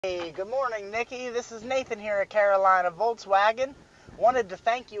Hey, good morning, Nikki. This is Nathan here at Carolina Volkswagen. Wanted to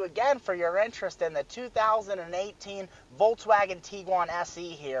thank you again for your interest in the 2018 Volkswagen Tiguan SE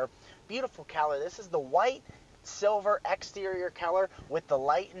here. Beautiful color. This is the white silver exterior color with the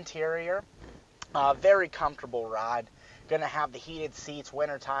light interior. Very comfortable ride. Going to have the heated seats.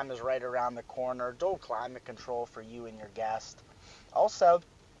 Wintertime is right around the corner. Dual climate control for you and your guest. Also,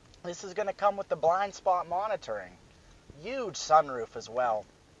 this is going to come with the blind spot monitoring. Huge sunroof as well.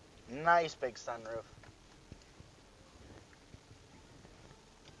 Nice big sunroof.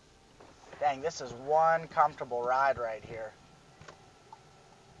 Dang, this is one comfortable ride right here.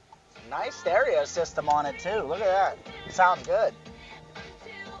 Nice stereo system on it too. Look at that. Sounds good.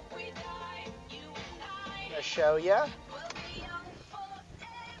 I'm going to show you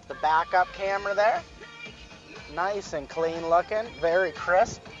the backup camera there. Nice and clean looking. Very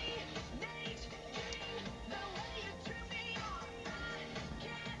crisp.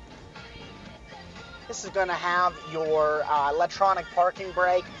 This is going to have your electronic parking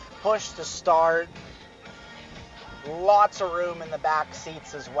brake, push to start. Lots of room in the back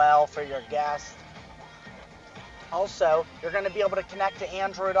seats as well for your guests. Also, you're going to be able to connect to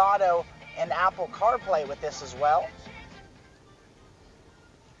Android Auto and Apple CarPlay with this as well.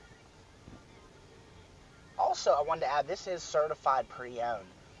 Also, I wanted to add, this is certified pre-owned.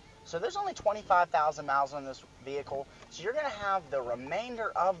 So there's only 25,000 miles on this vehicle, so you're going to have the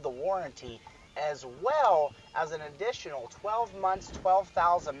remainder of the warranty as well as an additional 12 months,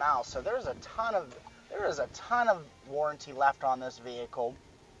 12,000 miles. So there is a ton of warranty left on this vehicle.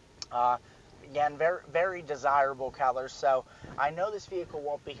 Again, very desirable colors. So I know this vehicle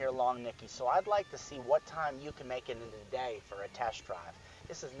won't be here long, Nikki. So I'd like to see what time you can make it in today for a test drive.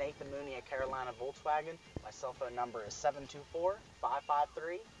 This is Nathan Mooney at Carolina Volkswagen. My cell phone number is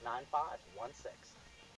 724-553-9516.